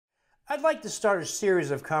I'd like to start a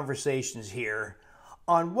series of conversations here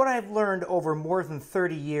on what I've learned over more than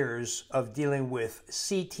 30 years of dealing with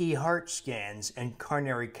CT heart scans and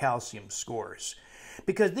coronary calcium scores.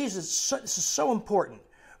 Because this is so important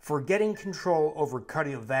for getting control over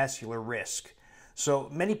cardiovascular risk. So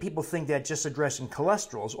many people think that just addressing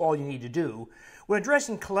cholesterol is all you need to do, when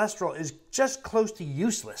addressing cholesterol is just close to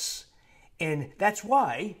useless. And that's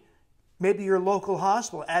why maybe your local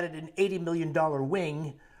hospital added an $80 million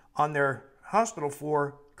wing on their hospital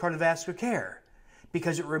for cardiovascular care,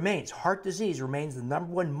 because heart disease remains the #1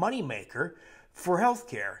 moneymaker for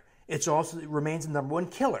healthcare. It remains the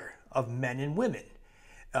 #1 killer of men and women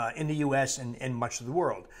in the U.S. and much of the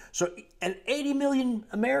world. So, and 80 million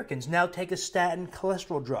Americans now take a statin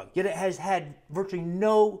cholesterol drug, yet it has had virtually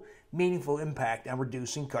no meaningful impact on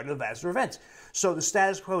reducing cardiovascular events. So the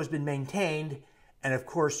status quo has been maintained, and of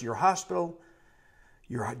course your hospital,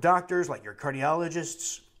 your doctors, like your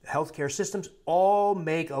cardiologists, healthcare systems, all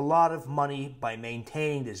make a lot of money by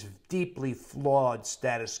maintaining this deeply flawed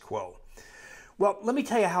status quo. Well, let me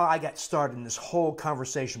tell you how I got started in this whole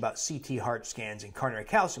conversation about CT heart scans and coronary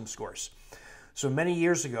calcium scores. So many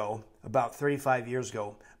years ago, about 35 years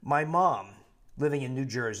ago, my mom, living in New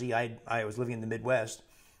Jersey, I was living in the Midwest,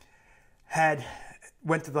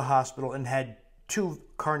 went to the hospital and had two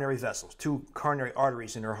coronary vessels, two coronary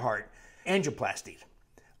arteries in her heart, angioplasty,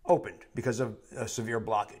 opened because of a severe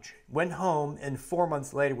blockage. Went home and 4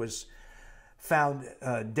 months later was found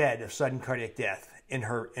dead of sudden cardiac death in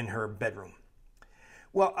her bedroom.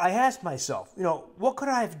 Well, I asked myself, what could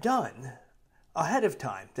I have done ahead of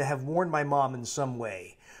time to have warned my mom in some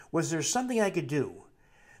way? Was there something I could do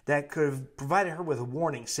that could have provided her with a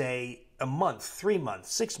warning, say a month, 3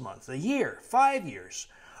 months, 6 months, a year, 5 years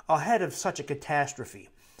ahead of such a catastrophe?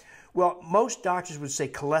 Well, most doctors would say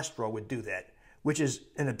cholesterol would do that, which is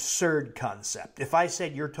an absurd concept. If I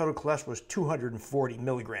said your total cholesterol is 240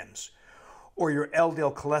 milligrams or your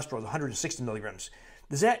LDL cholesterol is 160 milligrams,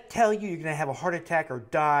 does that tell you you're going to have a heart attack or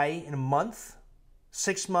die in a month,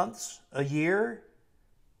 6 months, a year,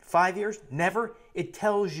 5 years? Never. It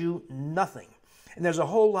tells you nothing. And there's a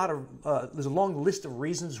long list of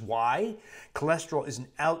reasons why cholesterol is an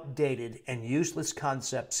outdated and useless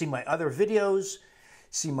concept. See my other videos,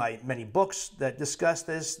 see my many books that discuss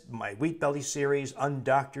this, my Wheat Belly series,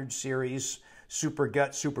 Undoctored series, Super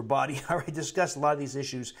Gut, Super Body. I already discussed a lot of these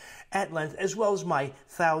issues at length, as well as my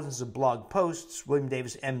thousands of blog posts,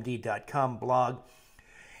 WilliamDavisMD.com blog,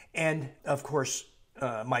 and of course,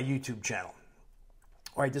 my YouTube channel,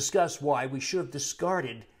 where I discuss why we should have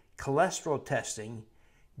discarded cholesterol testing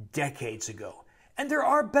decades ago. And there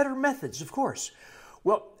are better methods, of course.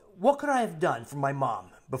 Well, what could I have done for my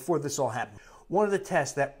mom before this all happened? One of the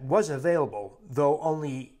tests that was available, though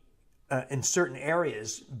only in certain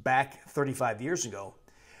areas back 35 years ago,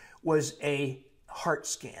 was a heart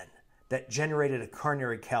scan that generated a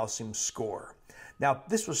coronary calcium score. Now,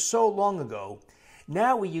 this was so long ago.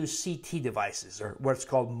 Now we use CT devices, or what's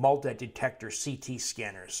called multi-detector CT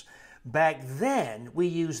scanners. Back then, we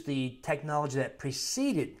used the technology that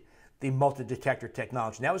preceded the multi-detector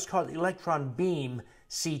technology. That was called electron beam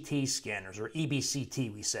CT scanners, or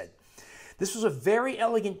EBCT, we said. This was a very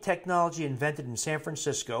elegant technology invented in San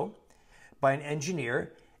Francisco by an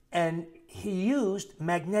engineer, and he used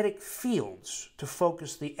magnetic fields to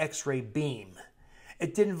focus the X-ray beam.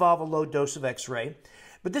 It did involve a low dose of X-ray,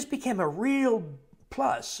 but this became a real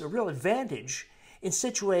plus, a real advantage in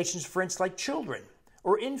situations, for instance, like children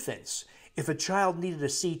or infants. If a child needed a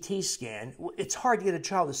CT scan, it's hard to get a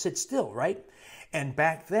child to sit still, right? And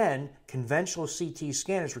back then, conventional CT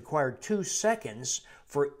scanners required 2 seconds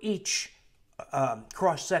for each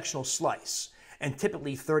cross-sectional slice, and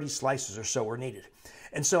typically 30 slices or so were needed.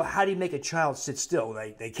 And so how do you make a child sit still?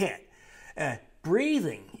 They can't.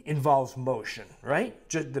 Breathing involves motion, right?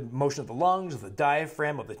 Just the motion of the lungs, of the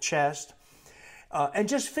diaphragm, of the chest, and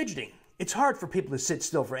just fidgeting. It's hard for people to sit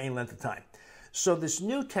still for any length of time. So this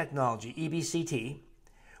new technology, EBCT,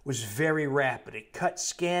 was very rapid. It cut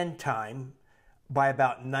scan time by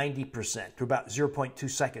about 90%, to about 0.2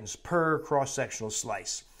 seconds per cross-sectional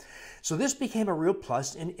slice. So this became a real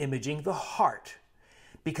plus in imaging the heart,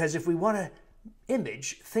 because if we want to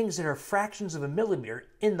image things that are fractions of a millimeter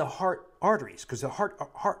in the heart arteries, because the heart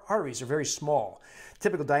arteries are very small,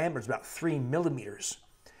 typical diameter is about 3 millimeters,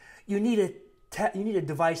 you need a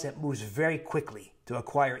device that moves very quickly to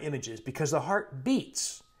acquire images, because the heart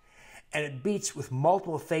beats, and it beats with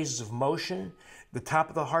multiple phases of motion. The top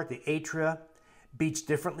of the heart, the atria, beats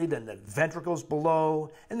differently than the ventricles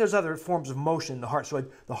below, and there's other forms of motion in the heart. So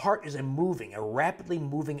the heart is a rapidly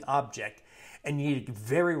moving object, and you need a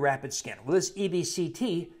very rapid scan. Well, this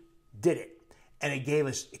EBCT did it, and it gave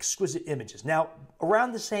us exquisite images. Now,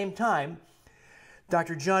 around the same time,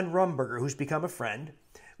 Dr. John Rumberger, who's become a friend,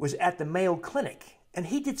 was at the Mayo Clinic, and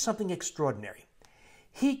he did something extraordinary.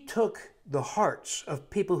 He took the hearts of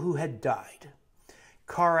people who had died,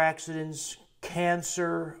 car accidents,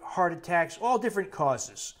 cancer, heart attacks, all different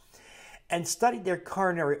causes, and studied their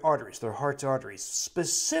coronary arteries, their heart's arteries,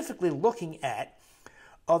 specifically looking at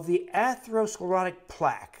of the atherosclerotic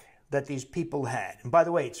plaque that these people had. And by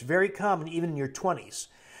the way, it's very common even in your 20s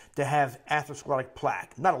to have atherosclerotic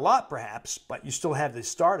plaque. Not a lot perhaps, but you still have the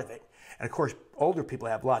start of it. And of course, older people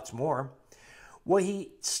have lots more. Well,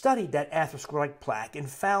 he studied that atherosclerotic plaque and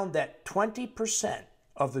found that 20%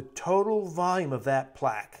 of the total volume of that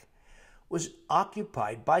plaque was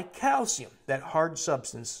occupied by calcium, that hard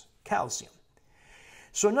substance, calcium.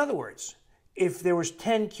 So in other words, if there was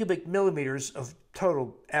 10 cubic millimeters of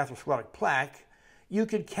total atherosclerotic plaque, you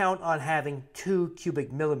could count on having 2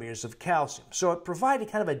 cubic millimeters of calcium. So it provided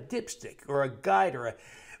kind of a dipstick or a guide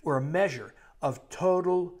or a measure of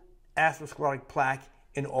total atherosclerotic plaque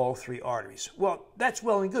in all 3 arteries. Well, that's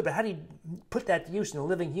well and good, but how do you put that to use in a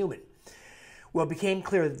living human? Well, it became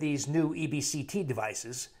clear that these new EBCT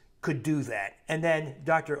devices could do that. And then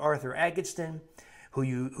Dr. Arthur Agatston,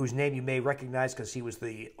 whose name you may recognize because he was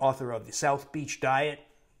the author of the South Beach Diet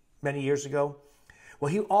many years ago.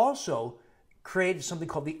 Well, he also created something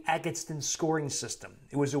called the Agatston scoring system.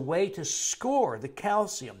 It was a way to score the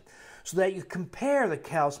calcium so that you compare the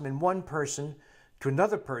calcium in one person to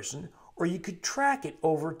another person, or you could track it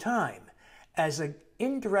over time as an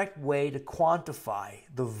indirect way to quantify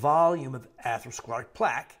the volume of atherosclerotic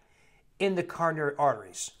plaque in the coronary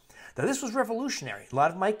arteries. Now, this was revolutionary. A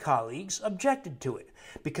lot of my colleagues objected to it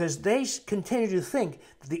because they continued to think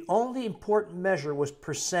that the only important measure was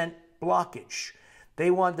percent blockage.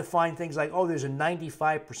 They wanted to find things like, oh, there's a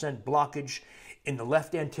 95% blockage in the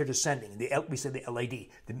left anterior descending, we say the LAD,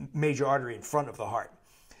 the major artery in front of the heart.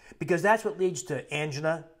 Because that's what leads to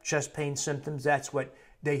angina, chest pain symptoms. That's what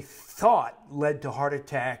they thought led to heart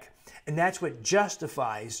attack. And that's what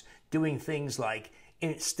justifies doing things like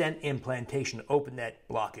stent implantation to open that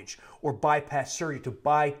blockage, or bypass surgery to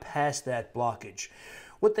bypass that blockage.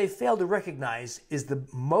 What they fail to recognize is the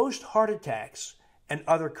most heart attacks and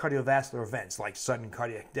other cardiovascular events, like sudden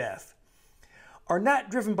cardiac death, are not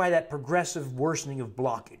driven by that progressive worsening of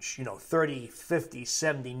blockage, 30, 50,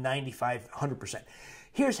 70, 95, 100%.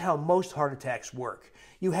 Here's how most heart attacks work.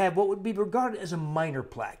 You have what would be regarded as a minor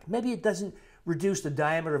plaque. Maybe it doesn't reduce the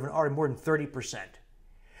diameter of an artery more than 30%.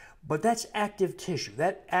 But that's active tissue.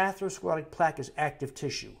 That atherosclerotic plaque is active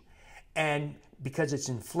tissue. And because it's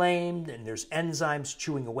inflamed and there's enzymes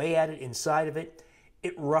chewing away at it inside of it,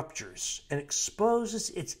 it ruptures and exposes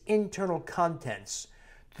its internal contents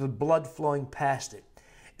to the blood flowing past it.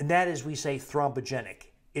 And that is, we say, thrombogenic.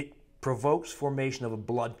 It provokes formation of a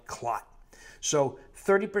blood clot. So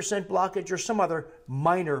 30% blockage or some other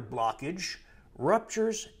minor blockage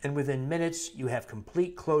ruptures, and within minutes you have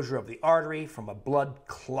complete closure of the artery from a blood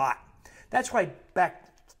clot. That's why back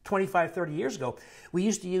 25, 30 years ago, we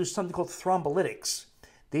used to use something called thrombolytics.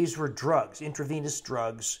 These were drugs, intravenous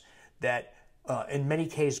drugs, that in many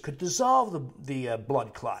cases could dissolve the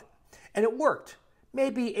blood clot. And it worked,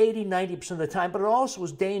 maybe 80, 90% of the time, but it also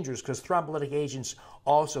was dangerous because thrombolytic agents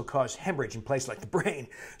also cause hemorrhage in places like the brain.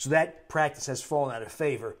 So that practice has fallen out of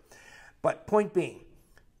favor. But point being,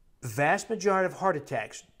 the vast majority of heart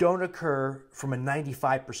attacks don't occur from a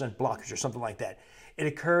 95% blockage or something like that. It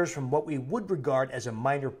occurs from what we would regard as a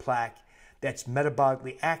minor plaque that's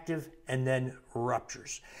metabolically active and then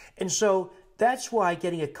ruptures. And so that's why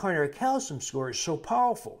getting a coronary calcium score is so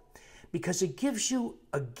powerful, because it gives you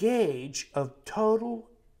a gauge of total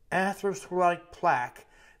atherosclerotic plaque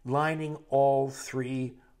lining all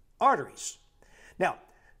 3 arteries. Now,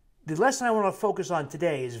 the lesson I want to focus on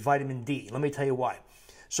today is vitamin D. Let me tell you why.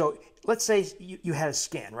 So let's say you had a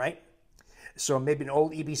scan, right? So maybe an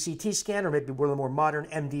old EBCT scan, or maybe one of the more modern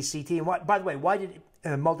MDCT. And by the way, why did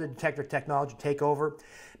multi-detector technology take over?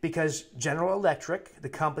 Because General Electric, the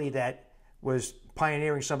company that was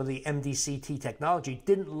pioneering some of the MDCT technology,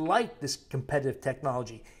 didn't like this competitive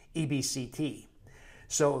technology, EBCT.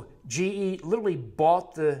 So GE literally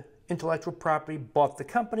bought the intellectual property, bought the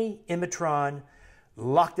company, Imatron,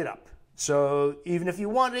 locked it up. So even if you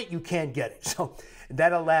want it, you can't get it. So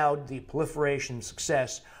that allowed the proliferation and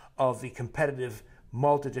success of the competitive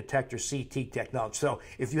multi-detector CT technology. So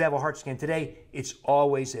if you have a heart scan today, it's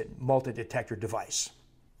always a multi-detector device.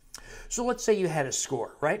 So let's say you had a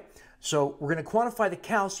score, right? So we're going to quantify the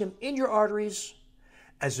calcium in your arteries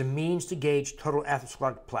as a means to gauge total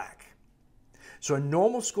atherosclerotic plaque. So a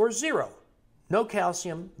normal score is 0. No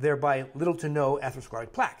calcium, thereby little to no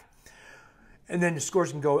atherosclerotic plaque. And then the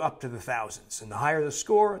scores can go up to the thousands. And the higher the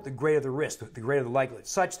score, the greater the risk, the greater the likelihood.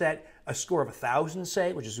 Such that a score of 1,000,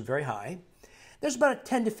 say, which is very high, there's about a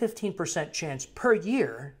 10 to 15% chance per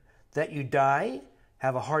year that you die,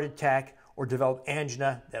 have a heart attack, or develop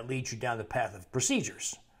angina that leads you down the path of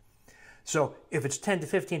procedures. So if it's 10 to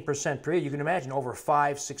 15% per year, you can imagine over a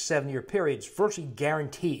 5, 6, 7-year period, it's virtually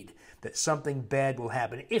guaranteed that something bad will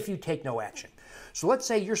happen if you take no action. So let's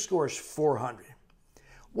say your score is 400.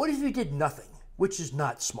 What if you did nothing? Which is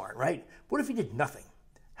not smart, right? What if you did nothing?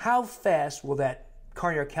 How fast will that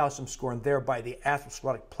coronary calcium score and thereby the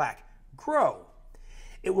atherosclerotic plaque grow?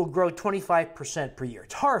 It will grow 25% per year.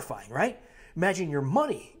 It's horrifying, right? Imagine your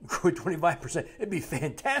money grew 25%. It'd be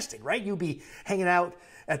fantastic, right? You'd be hanging out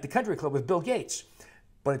at the country club with Bill Gates.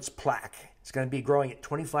 But it's plaque. It's going to be growing at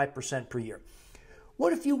 25% per year.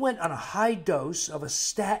 What if you went on a high dose of a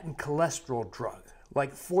statin cholesterol drug,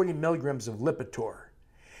 like 40 milligrams of Lipitor,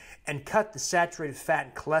 and cut the saturated fat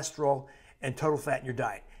and cholesterol and total fat in your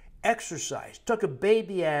diet? Exercise, took a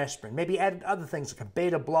baby aspirin, maybe added other things like a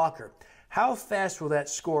beta blocker. How fast will that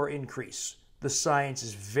score increase? The science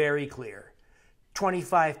is very clear.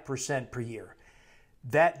 25% per year.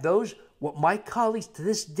 What my colleagues to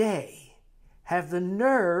this day have the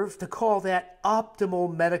nerve to call that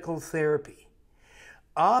optimal medical therapy.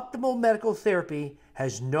 Optimal medical therapy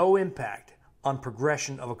has no impact on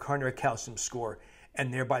progression of a coronary calcium score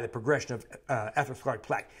and thereby the progression of atherosclerotic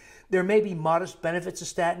plaque. There may be modest benefits of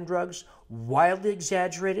statin drugs, wildly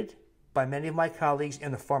exaggerated by many of my colleagues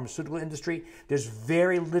in the pharmaceutical industry. There's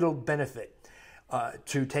very little benefit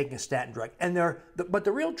to taking a statin drug. But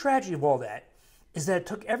the real tragedy of all that is that it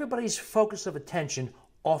took everybody's focus of attention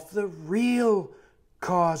off the real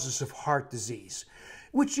causes of heart disease,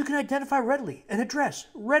 which you can identify readily and address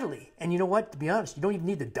readily. And you know what? To be honest, you don't even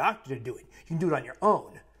need the doctor to do it. You can do it on your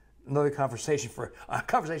own. Another conversation for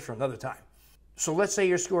another time. So let's say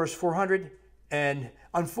your score is 400, and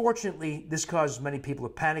unfortunately, this causes many people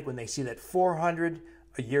to panic when they see that 400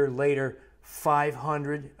 a year later,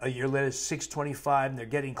 500 a year later, 625, and they're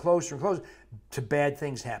getting closer and closer to bad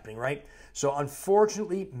things happening, right? So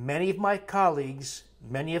unfortunately, many of my colleagues,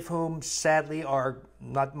 many of whom sadly are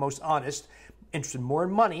not the most honest, interested more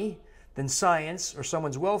in money than science or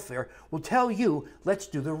someone's welfare, will tell you, let's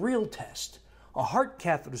do the real test. A heart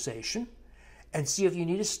catheterization and see if you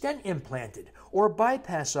need a stent implanted or a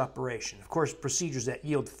bypass operation. Of course, procedures that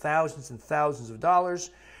yield thousands and thousands of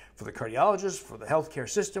dollars for the cardiologist, for the healthcare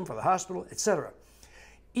system, for the hospital, etc.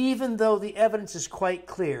 Even though the evidence is quite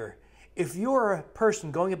clear, if you're a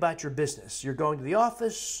person going about your business, you're going to the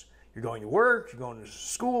office, you're going to work, you're going to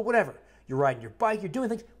school, whatever, you're riding your bike, you're doing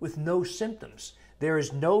things with no symptoms, there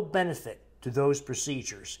is no benefit to those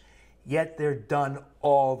procedures. Yet they're done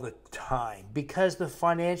all the time because the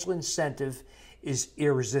financial incentive is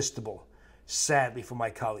irresistible, sadly, for my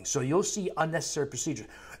colleagues. So you'll see unnecessary procedures.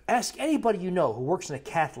 Ask anybody you know who works in a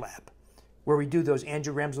cath lab where we do those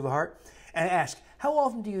angiograms of the heart, and ask, how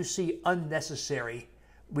often do you see unnecessary,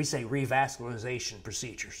 we say revascularization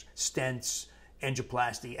procedures, stents,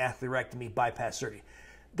 angioplasty, atherectomy, bypass surgery?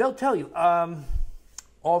 They'll tell you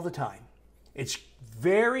all the time. It's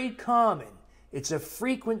very common. It's a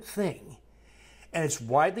frequent thing, and it's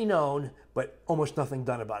widely known, but almost nothing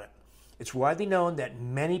done about it. It's widely known that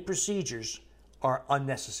many procedures are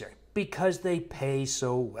unnecessary because they pay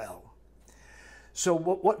so well. So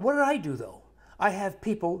what did I do, though? I have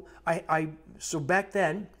people, so back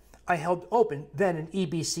then, I held open then an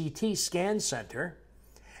EBCT scan center,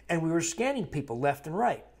 and we were scanning people left and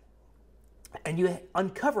right. And you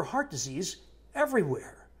uncover heart disease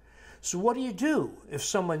everywhere. So what do if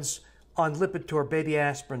someone's on Lipitor, baby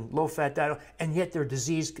aspirin, low-fat diet, and yet their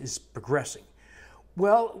disease is progressing?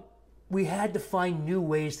 Well, we had to find new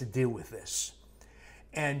ways to deal with this.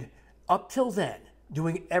 And up till then,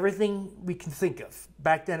 doing everything we can think of.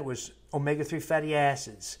 Back then it was omega-3 fatty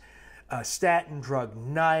acids, statin drug,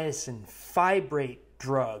 niacin, fibrate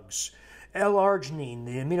drugs, L-arginine,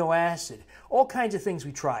 the amino acid, all kinds of things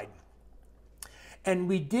we tried. And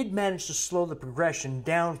we did manage to slow the progression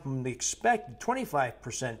down from the expected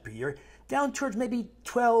 25% per year down towards maybe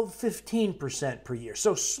 12, 15% per year.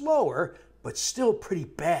 So slower, but still pretty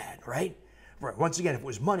bad, right? Once again, if it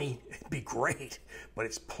was money, it'd be great, but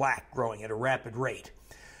it's plaque growing at a rapid rate.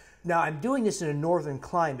 Now, I'm doing this in a northern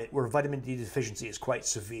climate where vitamin D deficiency is quite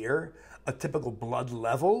severe. A typical blood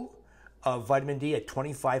level of vitamin D at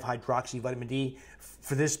 25 hydroxy vitamin D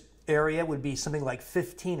for this area would be something like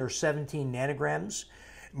 15 or 17 nanograms.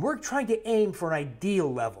 We're trying to aim for an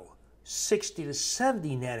ideal level, 60 to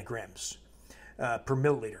 70 nanograms per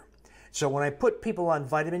milliliter. So when I put people on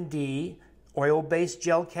vitamin D Oil-based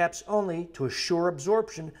gel caps only to assure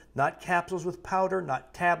absorption, not capsules with powder,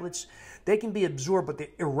 not tablets. They can be absorbed, but they're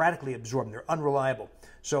erratically absorbed. They're unreliable.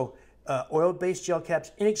 So oil-based gel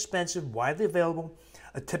caps, inexpensive, widely available.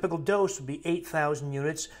 A typical dose would be 8,000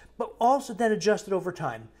 units, but also then adjusted over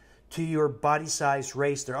time to your body size,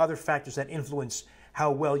 race. There are other factors that influence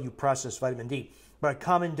how well you process vitamin D. But a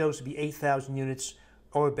common dose would be 8,000 units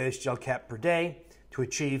oil-based gel cap per day to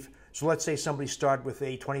achieve. So let's say somebody started with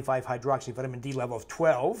a 25 hydroxy vitamin D level of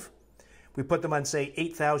 12. We put them on, say,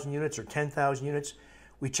 8,000 units or 10,000 units.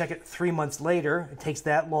 We check it 3 months later. It takes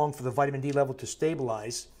that long for the vitamin D level to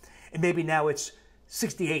stabilize. And maybe now it's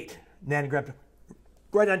 68 nanograms.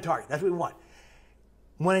 Right on target. That's what we want.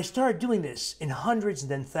 When I started doing this in hundreds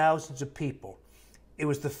and then thousands of people, it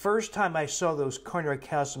was the first time I saw those coronary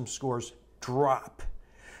calcium scores drop.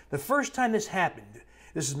 The first time this happened,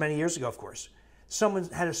 this is many years ago, of course, someone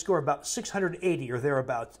had a score about 680 or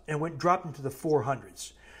thereabouts and went dropped into the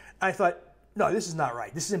 400s. I thought, no, this is not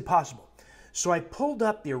right. This is impossible. So I pulled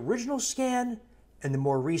up the original scan and the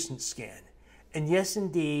more recent scan. And yes,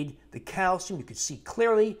 indeed, the calcium, you could see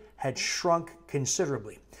clearly, had shrunk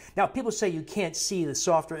considerably. Now, people say you can't see the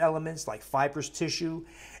softer elements like fibrous tissue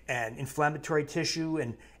and inflammatory tissue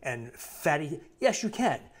and fatty. Yes, you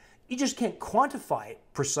can. You just can't quantify it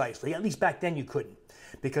precisely. At least back then you couldn't,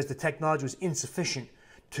 because the technology was insufficient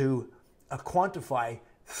to quantify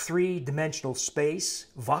three-dimensional space,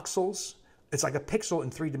 voxels. It's like a pixel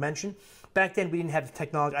in 3 dimensions. Back then we didn't have the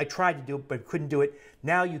technology. I tried to do it, but couldn't do it.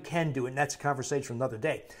 Now you can do it, and that's a conversation for another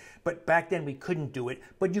day. But back then we couldn't do it,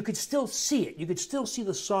 but you could still see it. You could still see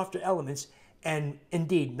the softer elements, and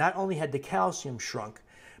indeed, not only had the calcium shrunk,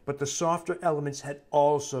 but the softer elements had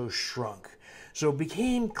also shrunk. So it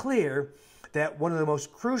became clear that one of the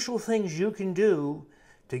most crucial things you can do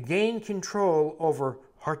to gain control over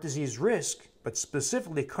heart disease risk, but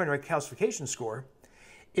specifically coronary calcification score,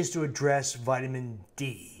 is to address vitamin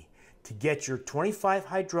D, to get your 25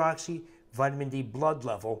 hydroxy vitamin D blood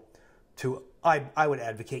level to, I would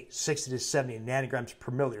advocate, 60 to 70 nanograms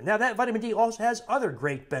per milliliter. Now that vitamin D also has other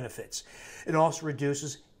great benefits. It also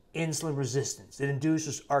reduces insulin resistance. It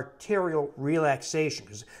induces arterial relaxation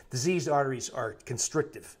because diseased arteries are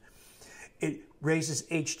constrictive. It raises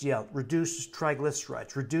HDL, reduces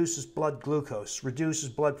triglycerides, reduces blood glucose, reduces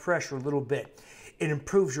blood pressure a little bit. It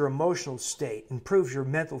improves your emotional state, improves your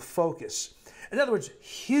mental focus. In other words,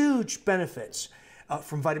 huge benefits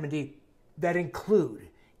from vitamin D that include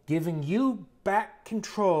giving you back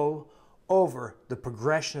control over the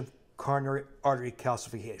progression of coronary artery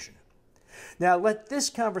calcification. Now, let this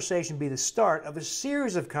conversation be the start of a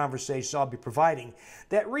series of conversations I'll be providing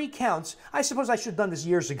that recounts, I suppose I should have done this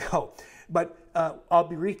years ago, but I'll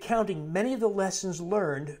be recounting many of the lessons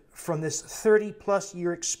learned from this 30-plus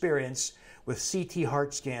year experience with CT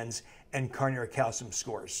heart scans and coronary calcium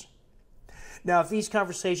scores. Now, if these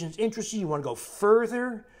conversations interest you, you want to go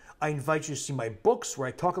further, I invite you to see my books where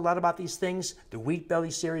I talk a lot about these things, the Wheat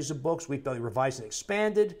Belly series of books, Wheat Belly Revised and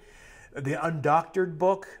Expanded, the Undoctored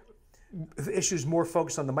book, issues more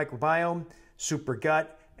focused on the microbiome, super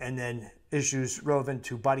gut, and then issues relevant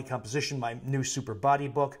to body composition, my new Super Body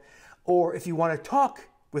book. Or if you want to talk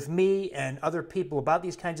with me and other people about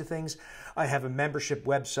these kinds of things, I have a membership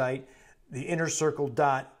website,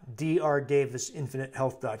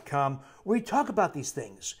 theinnercircle.drdavisinfinitehealth.com, where we talk about these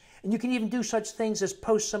things. And you can even do such things as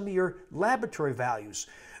post some of your laboratory values,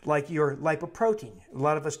 like your lipoprotein. A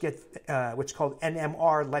lot of us get what's called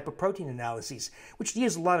NMR lipoprotein analyses, which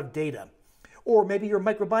gives a lot of data. Or maybe your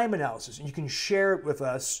microbiome analysis, and you can share it with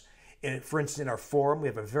us, for instance, in our forum. We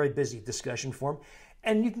have a very busy discussion forum.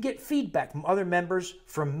 And you can get feedback from other members,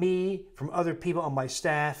 from me, from other people on my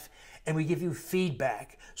staff, and we give you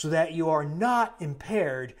feedback so that you are not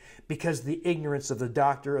impaired because of the ignorance of the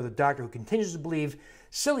doctor or the doctor who continues to believe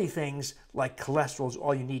silly things like cholesterol is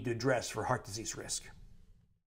all you need to address for heart disease risk.